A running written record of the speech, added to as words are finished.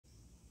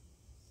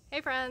Hey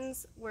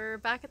friends, we're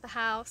back at the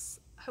house,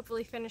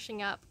 hopefully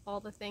finishing up all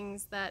the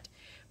things that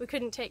we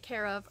couldn't take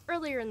care of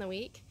earlier in the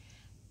week,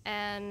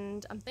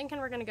 and I'm thinking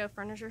we're gonna go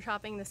furniture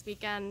shopping this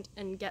weekend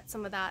and get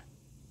some of that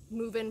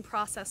move-in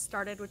process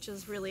started, which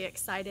is really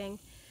exciting.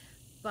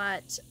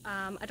 But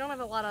I don't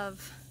have a lot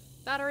of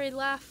battery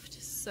left,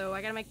 so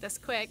I gotta make this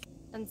quick.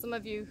 And some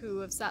of you who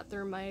have sat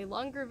through my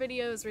longer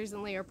videos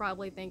recently are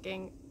probably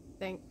thinking,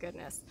 thank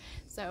goodness.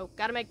 So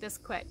gotta make this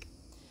quick.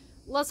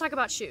 Let's talk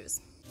about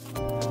shoes.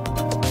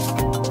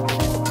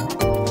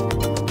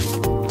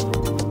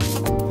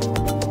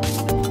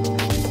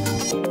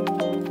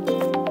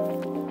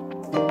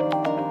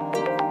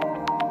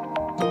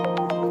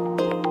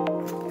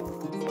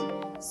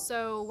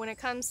 So when it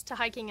comes to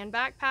hiking and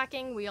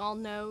backpacking, we all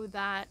know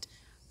that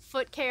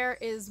foot care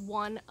is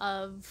one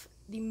of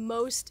the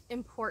most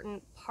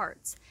important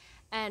parts,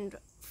 and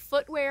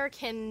footwear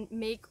can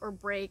make or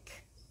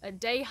break a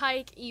day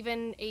hike,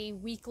 even a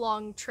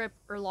week-long trip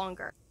or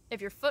longer. If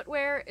your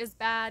footwear is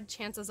bad,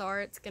 chances are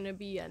it's going to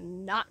be a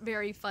not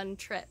very fun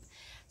trip.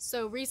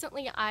 So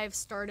recently I've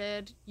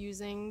started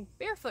using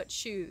barefoot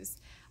shoes.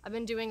 I've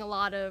been doing a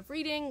lot of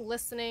reading,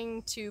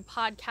 listening to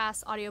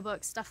podcasts,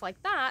 audiobooks, stuff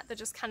like that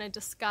just kind of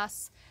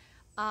discuss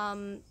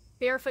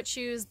barefoot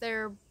shoes,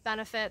 their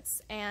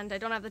benefits, and I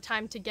don't have the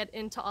time to get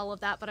into all of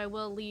that, but I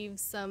will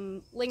leave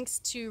some links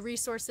to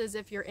resources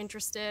if you're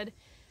interested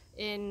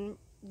in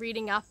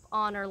reading up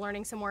on or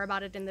learning some more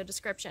about it in the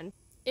description.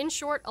 In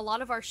short, a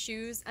lot of our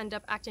shoes end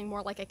up acting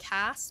more like a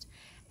cast,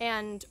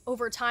 and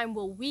over time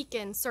will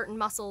weaken certain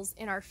muscles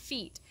in our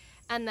feet,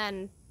 and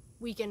then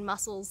weaken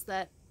muscles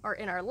that are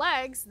in our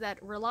legs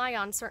that rely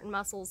on certain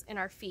muscles in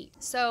our feet.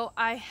 So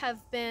I have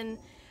been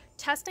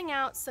testing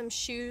out some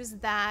shoes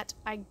that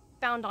I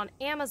found on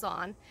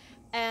Amazon,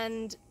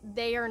 and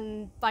they are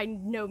by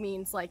no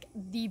means like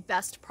the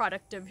best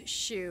product of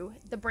shoe.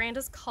 The brand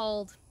is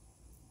called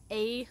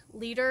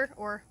A-Leader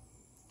or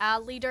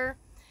A-Leader,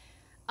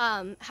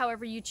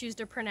 however you choose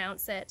to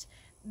pronounce it.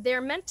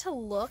 They're meant to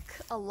look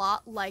a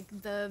lot like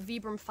the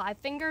Vibram 5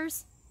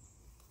 fingers,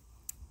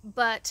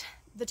 but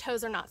the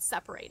toes are not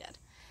separated.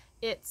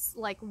 It's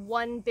like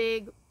one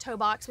big toe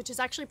box, which is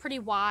actually pretty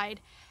wide,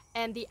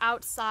 and the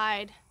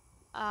outside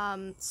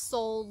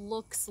sole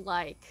looks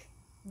like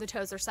the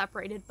toes are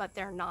separated, but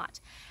they're not.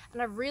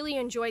 And I've really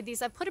enjoyed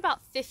these. I've put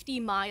about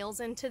 50 miles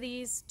into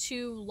these,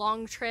 2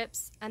 long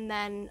trips and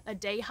then a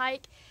day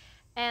hike,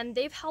 and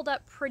they've held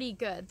up pretty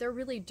good. They're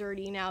really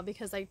dirty now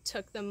because I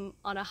took them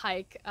on a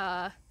hike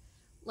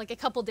like a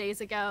couple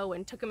days ago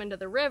and took them into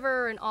the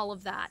river and all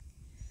of that.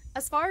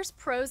 As far as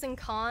pros and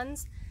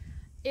cons,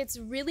 it's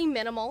really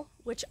minimal,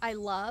 which I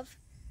love.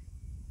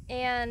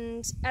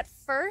 And at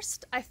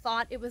first I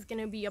thought it was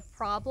going to be a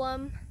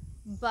problem,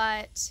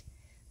 but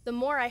the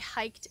more I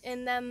hiked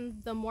in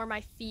them, the more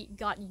my feet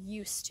got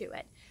used to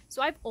it.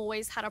 So I've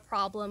always had a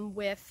problem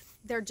with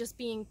there just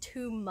being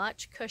too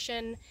much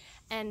cushion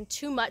and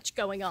too much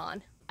going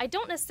on. I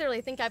don't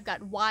necessarily think I've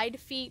got wide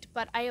feet,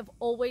 but I have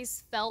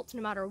always felt,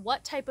 no matter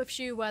what type of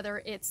shoe,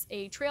 whether it's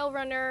a trail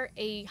runner,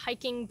 a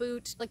hiking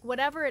boot, like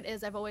whatever it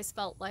is, I've always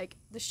felt like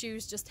the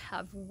shoes just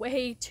have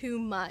way too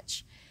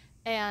much,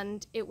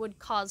 and it would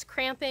cause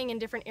cramping in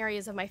different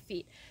areas of my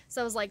feet.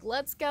 So I was like,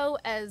 let's go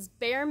as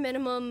bare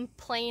minimum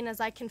plain as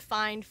I can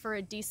find for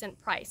a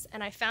decent price.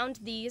 And I found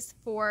these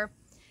for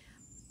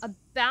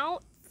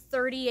about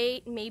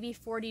 $38, maybe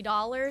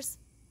 $40,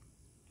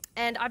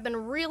 and I've been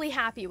really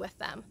happy with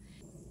them.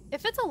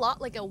 If it's a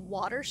lot like a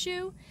water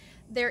shoe,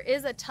 there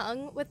is a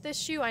tongue with this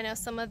shoe. I know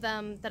some of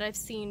them that I've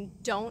seen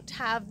don't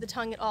have the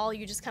tongue at all.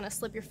 You just kind of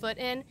slip your foot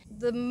in.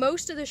 The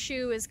most of the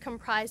shoe is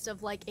comprised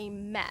of like a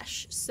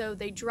mesh, so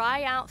they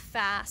dry out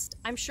fast.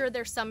 I'm sure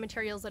there's some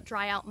materials that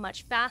dry out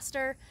much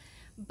faster,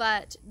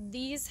 but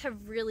these have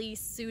really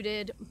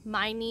suited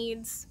my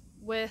needs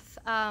with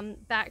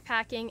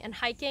backpacking and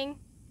hiking.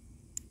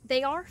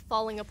 They are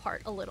falling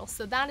apart a little,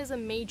 so that is a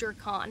major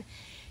con.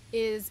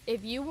 Is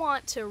if you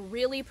want to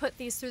really put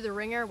these through the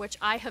ringer, which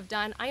I have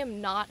done. I am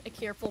not a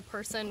careful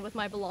person with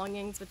my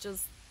belongings, which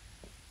is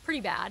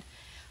pretty bad,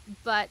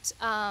 but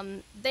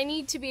they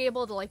need to be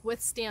able to like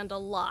withstand a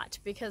lot,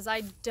 because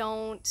I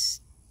don't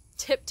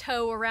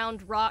tiptoe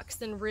around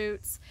rocks and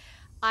roots.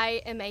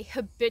 I am a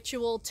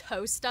habitual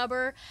toe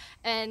stubber,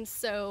 and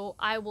so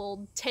I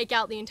will take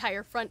out the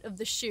entire front of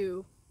the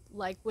shoe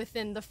like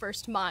within the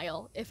first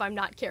mile if I'm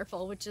not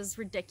careful, which is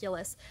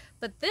ridiculous.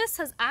 But this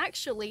has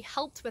actually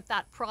helped with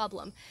that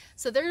problem.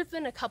 So there have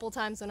been a couple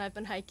times when I've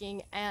been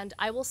hiking and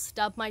I will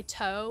stub my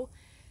toe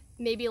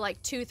maybe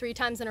like 2-3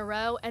 times in a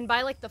row, and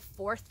by like the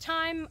 4th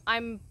time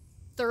I'm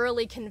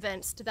thoroughly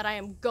convinced that I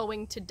am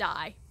going to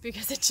die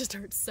because it just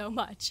hurts so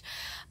much.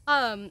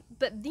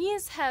 But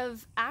these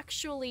have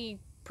actually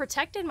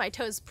protected my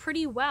toes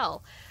pretty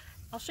well.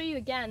 I'll show you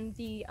again.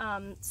 The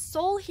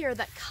sole here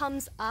that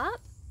comes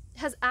up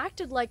has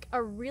acted like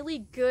a really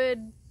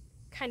good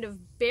kind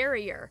of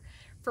barrier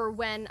for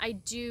when I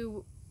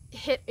do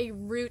hit a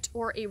root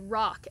or a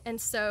rock, and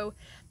so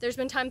there's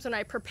been times when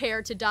I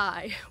prepare to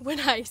die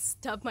when I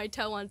stub my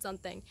toe on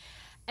something.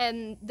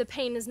 and the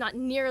pain is not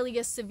nearly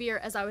as severe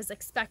as I was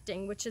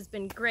expecting, which has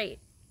been great.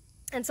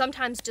 And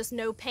sometimes just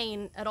no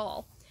pain at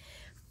all.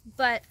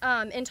 But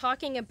in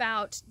talking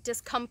about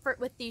discomfort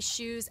with these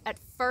shoes, at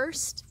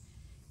first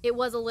it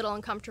was a little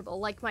uncomfortable.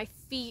 Like, my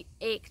feet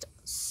ached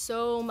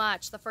so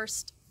much the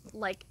first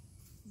like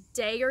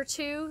day or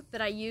two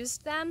that I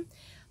used them.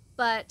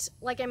 But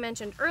like I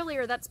mentioned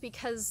earlier, that's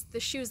because the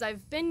shoes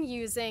I've been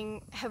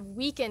using have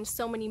weakened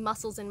so many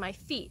muscles in my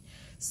feet.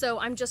 So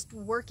I'm just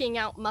working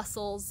out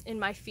muscles in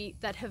my feet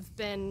that have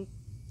been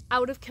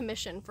out of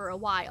commission for a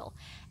while.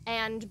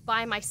 And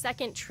by my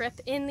second trip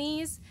in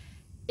these,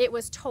 it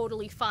was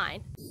totally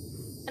fine.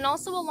 And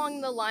also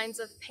along the lines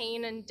of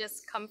pain and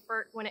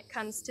discomfort when it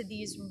comes to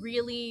these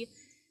really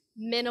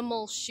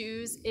minimal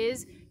shoes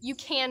is you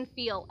can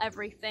feel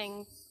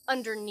everything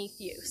underneath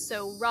you.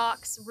 So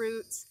rocks,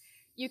 roots,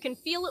 you can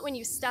feel it when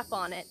you step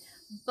on it,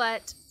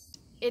 but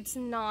it's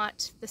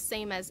not the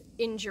same as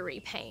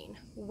injury pain,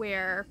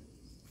 where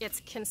it's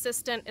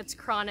consistent, it's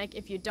chronic.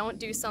 If you don't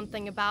do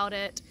something about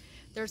it,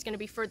 there's going to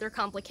be further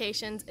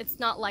complications. It's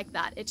not like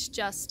that. It's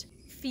just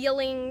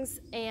feelings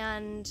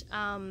and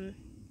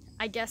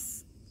I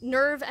guess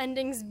nerve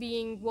endings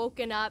being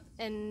woken up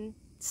and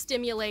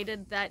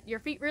stimulated that your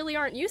feet really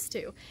aren't used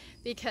to,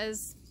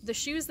 because the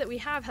shoes that we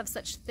have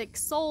such thick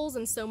soles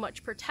and so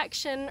much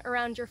protection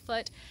around your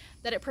foot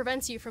that it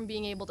prevents you from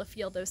being able to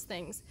feel those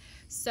things.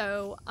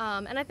 So,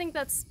 and I think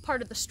that's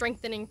part of the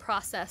strengthening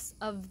process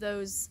of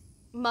those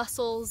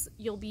muscles.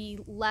 You'll be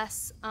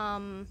less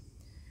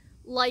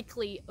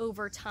likely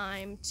over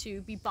time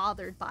to be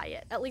bothered by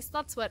it. At least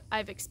that's what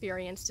I've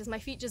experienced, is my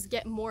feet just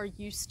get more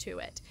used to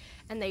it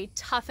and they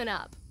toughen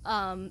up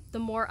the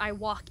more I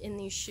walk in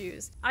these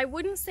shoes. I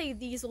wouldn't say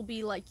these will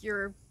be like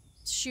your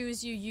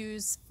shoes you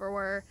use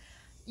for,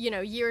 you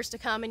know, years to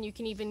come, and you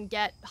can even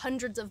get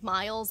hundreds of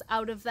miles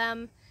out of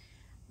them.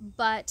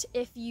 But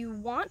if you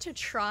want to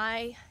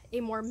try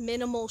a more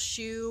minimal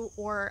shoe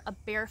or a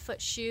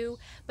barefoot shoe,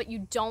 but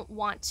you don't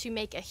want to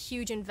make a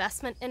huge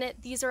investment in it,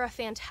 these are a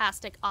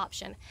fantastic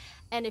option.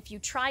 And if you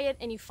try it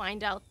and you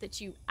find out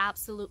that you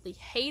absolutely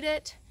hate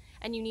it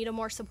and you need a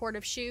more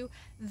supportive shoe,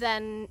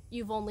 then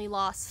you've only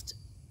lost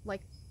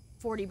like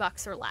 40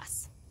 bucks or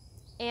less.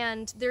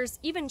 And there's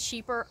even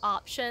cheaper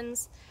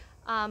options.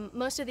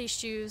 Most of these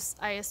shoes,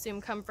 I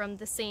assume, come from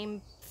the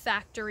same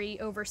factory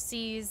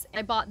overseas.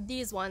 I bought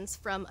these ones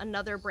from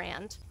another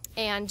brand,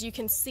 and you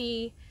can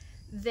see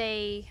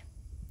they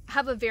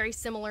have a very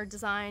similar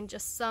design,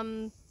 just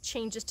some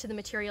changes to the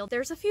material.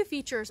 There's a few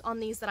features on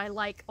these that I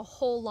like a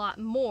whole lot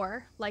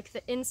more, like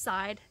the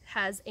inside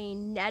has a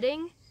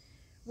netting,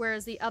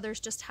 whereas the others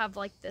just have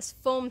like this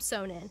foam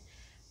sewn in.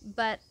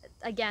 But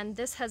again,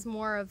 this has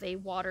more of a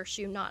water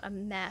shoe, not a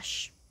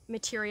mesh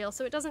material,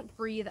 so it doesn't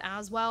breathe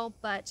as well,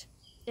 but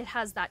it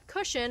has that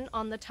cushion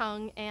on the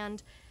tongue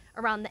and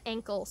around the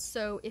ankle.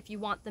 So if you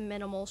want the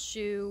minimal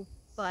shoe,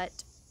 but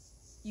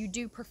you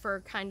do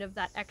prefer kind of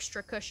that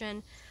extra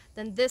cushion,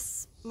 then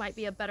this might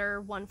be a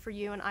better one for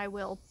you, and I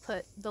will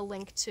put the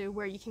link to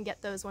where you can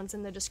get those ones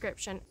in the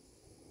description.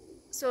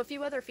 So a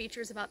few other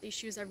features about these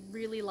shoes I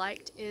really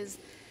liked is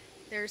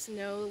there's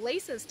no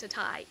laces to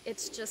tie.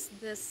 It's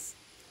just this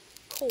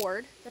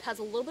cord that has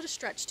a little bit of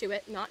stretch to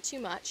it, not too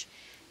much,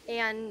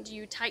 and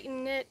you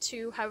tighten it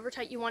to however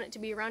tight you want it to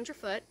be around your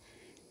foot,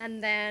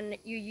 and then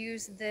you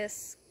use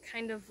this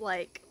kind of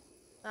like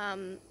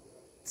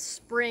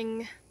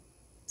spring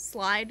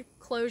slide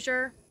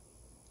closure.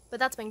 But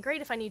that's been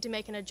great if I need to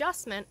make an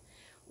adjustment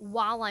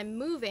while I'm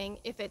moving.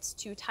 If it's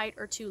too tight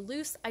or too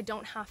loose, I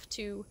don't have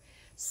to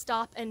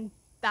stop and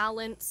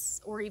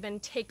balance or even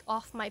take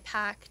off my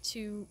pack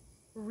to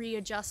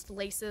readjust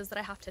laces that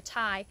I have to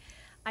tie.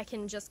 I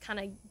can just kind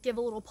of give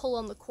a little pull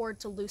on the cord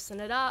to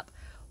loosen it up,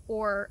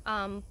 or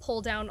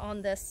pull down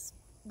on this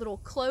little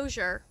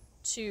closure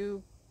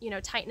to, you know,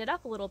 tighten it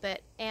up a little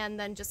bit, and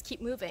then just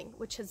keep moving,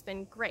 which has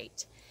been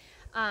great.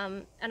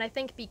 And I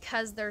think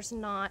because there's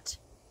not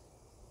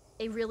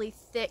a really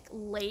thick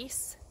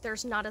lace,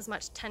 there's not as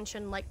much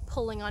tension like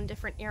pulling on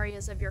different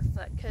areas of your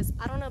foot. Because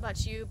I don't know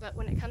about you, but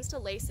when it comes to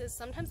laces,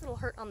 sometimes it'll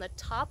hurt on the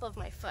top of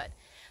my foot,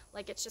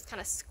 like it's just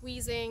kind of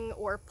squeezing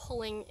or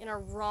pulling in a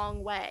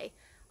wrong way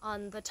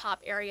on the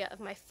top area of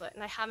my foot,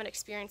 and I haven't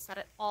experienced that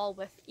at all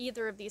with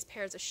either of these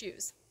pairs of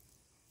shoes.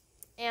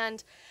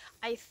 And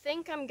I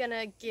think I'm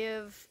gonna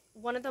give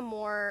one of the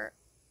more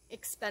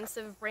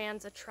expensive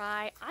brands a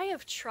try. I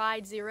have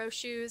tried Zero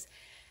shoes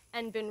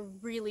and been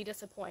really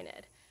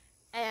disappointed,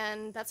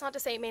 and that's not to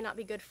say it may not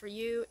be good for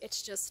you.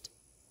 It's just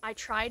I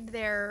tried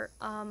their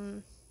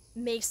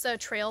Mesa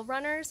trail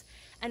runners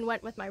and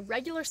went with my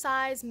regular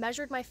size,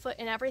 measured my foot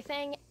and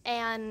everything,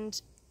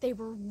 and they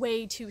were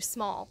way too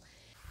small.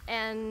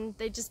 And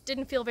they just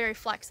didn't feel very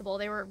flexible.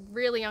 They were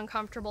really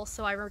uncomfortable,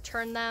 so I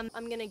returned them.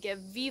 I'm gonna give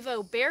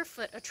Vivo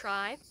Barefoot a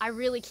try. I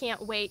really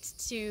can't wait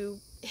to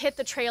hit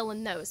the trail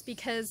in those,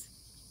 because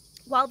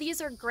while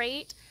these are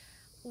great,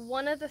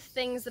 one of the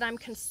things that I'm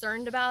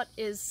concerned about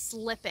is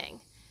slipping.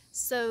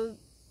 So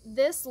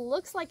this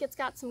looks like it's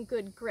got some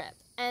good grip,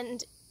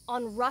 and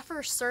on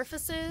rougher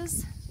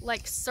surfaces,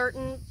 like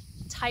certain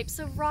types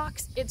of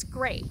rocks, it's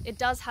great. It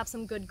does have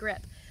some good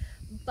grip.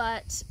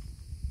 But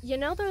you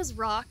know those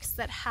rocks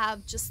that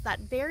have just that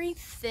very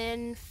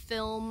thin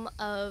film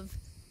of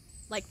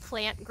like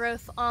plant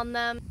growth on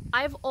them?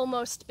 I've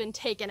almost been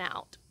taken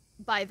out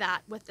by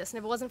that with this, and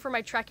if it wasn't for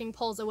my trekking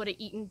poles, I would have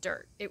eaten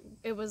dirt.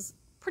 It was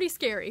pretty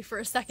scary for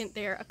a second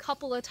there, a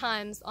couple of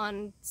times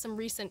on some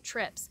recent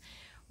trips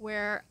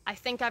where I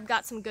think I've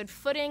got some good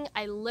footing,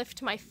 I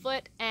lift my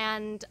foot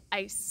and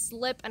I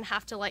slip and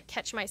have to like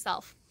catch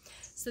myself.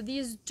 So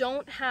these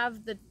don't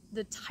have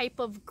the type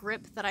of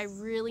grip that I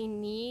really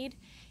need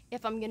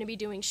if I'm going to be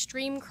doing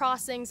stream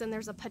crossings and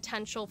there's a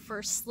potential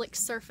for slick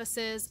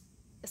surfaces,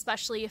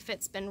 especially if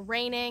it's been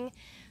raining.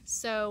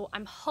 So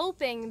I'm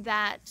hoping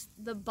that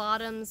the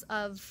bottoms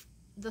of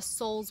the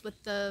soles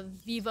with the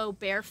Vivo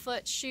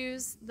barefoot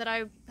shoes that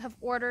I have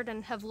ordered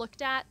and have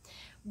looked at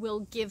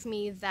will give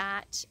me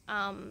that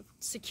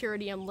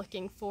security I'm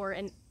looking for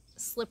and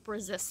slip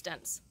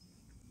resistance.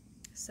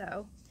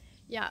 So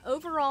yeah,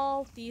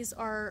 overall these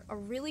are a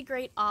really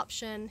great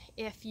option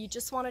if you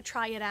just want to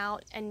try it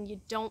out and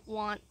you don't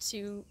want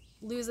to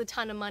lose a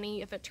ton of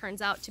money if it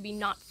turns out to be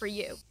not for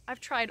you. I've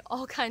tried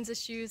all kinds of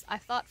shoes. I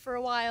thought for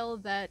a while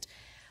that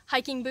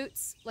hiking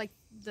boots, like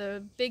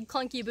the big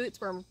clunky boots,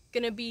 were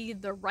gonna be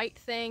the right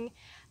thing,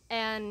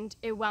 and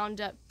it wound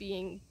up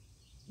being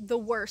the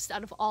worst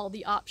out of all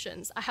the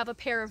options. I have a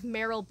pair of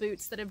Merrell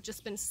boots that have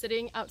just been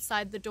sitting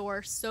outside the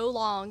door so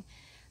long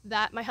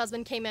that my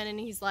husband came in and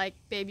he's like,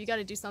 babe, you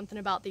gotta do something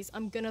about these.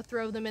 I'm gonna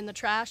throw them in the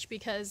trash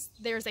because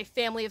there's a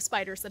family of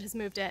spiders that has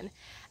moved in.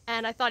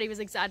 And I thought he was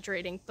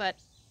exaggerating, but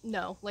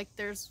no, like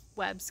there's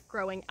webs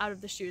growing out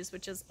of the shoes,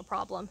 which is a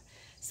problem.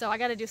 So I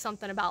gotta do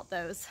something about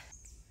those.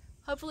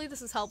 Hopefully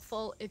this is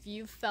helpful if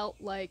you felt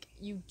like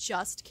you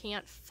just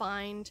can't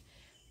find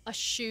a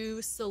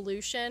shoe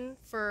solution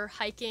for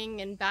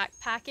hiking and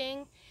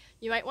backpacking.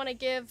 You might want to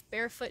give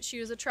barefoot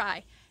shoes a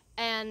try.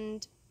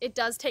 And it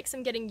does take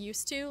some getting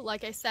used to.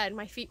 Like I said,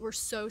 my feet were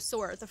so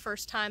sore the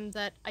first time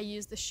that I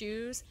used the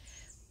shoes,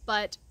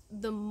 but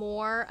the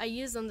more I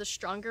use them, the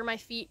stronger my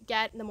feet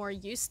get, and the more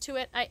used to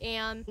it I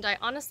am. And I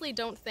honestly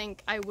don't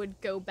think I would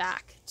go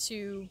back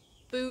to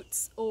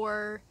boots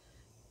or,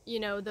 you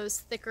know, those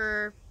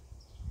thicker,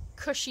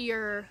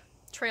 cushier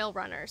trail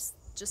runners.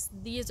 Just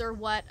these are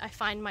what I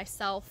find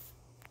myself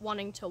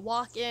wanting to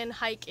walk in,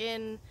 hike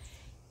in.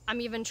 I'm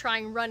even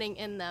trying running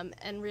in them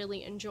and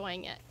really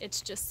enjoying it.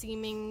 It's just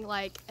seeming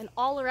like an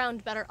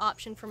all-around better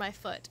option for my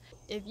foot.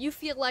 If you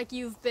feel like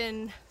you've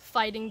been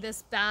fighting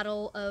this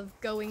battle of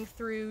going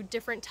through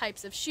different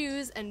types of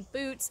shoes and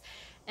boots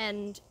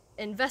and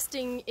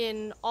investing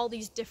in all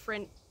these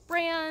different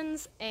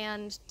brands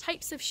and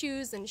types of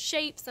shoes and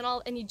shapes and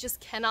all, and you just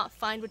cannot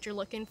find what you're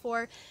looking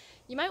for,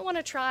 you might want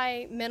to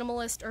try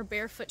minimalist or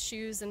barefoot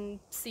shoes and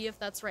see if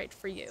that's right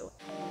for you.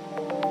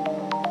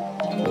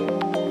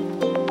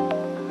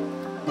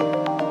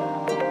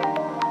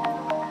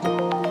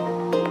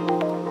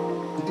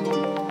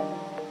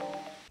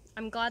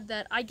 I'm glad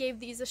that I gave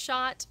these a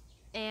shot,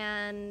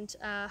 and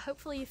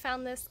hopefully you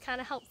found this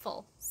kind of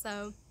helpful.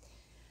 So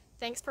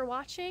thanks for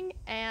watching,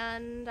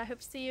 and I hope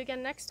to see you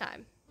again next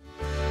time.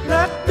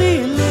 Let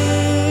me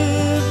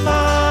live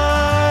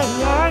my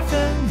life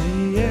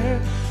in the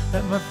air.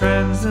 Let my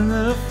friends in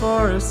the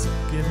forest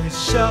give me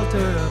shelter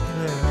up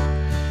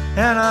there.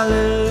 And I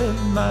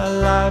live my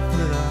life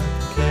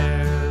without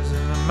cares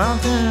in the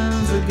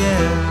mountains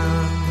again.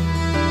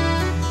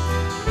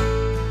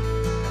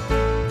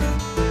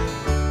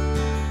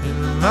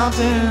 In the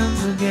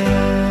mountains again.